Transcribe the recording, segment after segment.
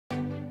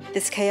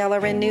This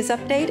KLRN News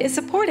Update is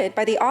supported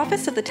by the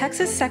Office of the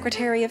Texas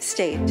Secretary of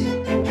State.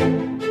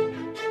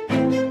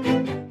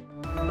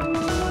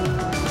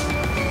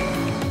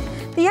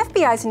 The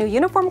FBI's new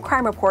Uniform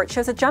Crime Report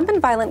shows a jump in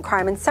violent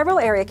crime in several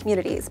area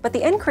communities, but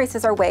the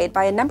increases are weighed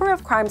by a number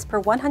of crimes per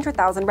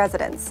 100,000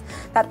 residents.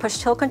 That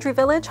pushed Hill Country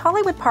Village,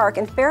 Hollywood Park,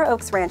 and Fair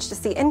Oaks Ranch to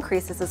see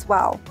increases as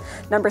well.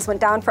 Numbers went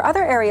down for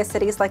other area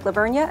cities like La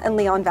Vernia and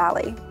Leon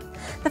Valley.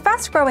 The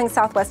fast-growing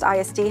Southwest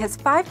ISD has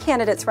 5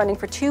 candidates running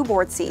for 2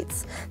 board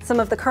seats. Some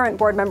of the current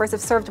board members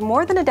have served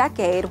more than a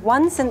decade,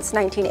 one since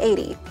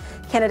 1980.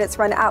 Candidates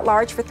run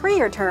at-large for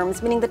 3-year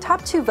terms, meaning the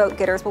top 2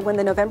 vote-getters will win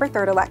the November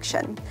 3rd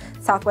election.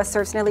 Southwest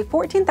serves nearly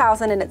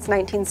 14,000 in its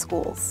 19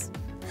 schools.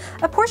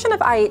 A portion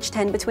of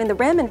IH-10 between the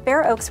Rim and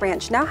Fair Oaks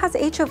Ranch now has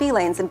HOV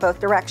lanes in both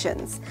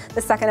directions.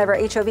 The second ever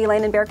HOV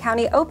lane in Bexar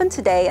County opened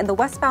today in the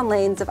westbound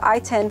lanes of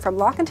I-10 from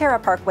La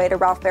Cantera Parkway to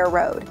Ralph Baer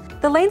Road.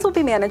 The lanes will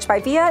be managed by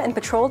VIA and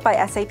patrolled by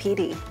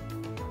SAPD.